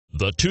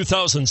The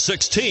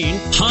 2016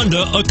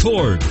 Honda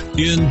Accord.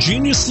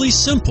 Ingeniously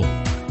simple,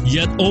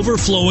 yet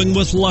overflowing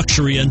with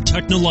luxury and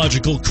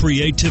technological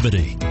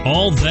creativity.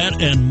 All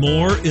that and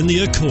more in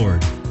the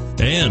Accord.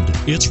 And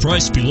it's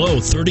priced below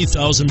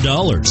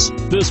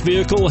 $30,000. This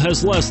vehicle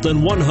has less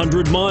than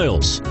 100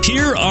 miles.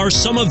 Here are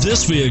some of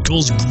this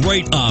vehicle's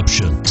great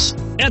options: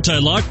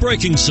 anti-lock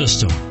braking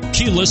system,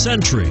 keyless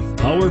entry,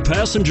 power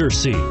passenger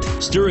seat,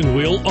 steering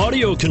wheel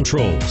audio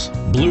controls,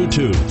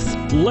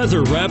 Bluetooth,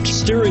 leather-wrapped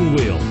steering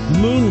wheel,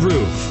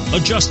 moonroof,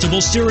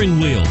 adjustable steering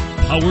wheel,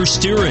 power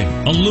steering,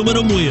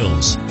 aluminum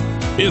wheels.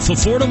 If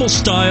affordable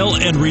style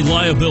and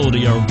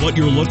reliability are what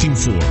you're looking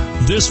for,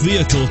 this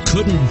vehicle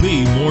couldn't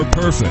be more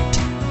perfect.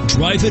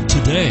 Drive it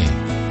today.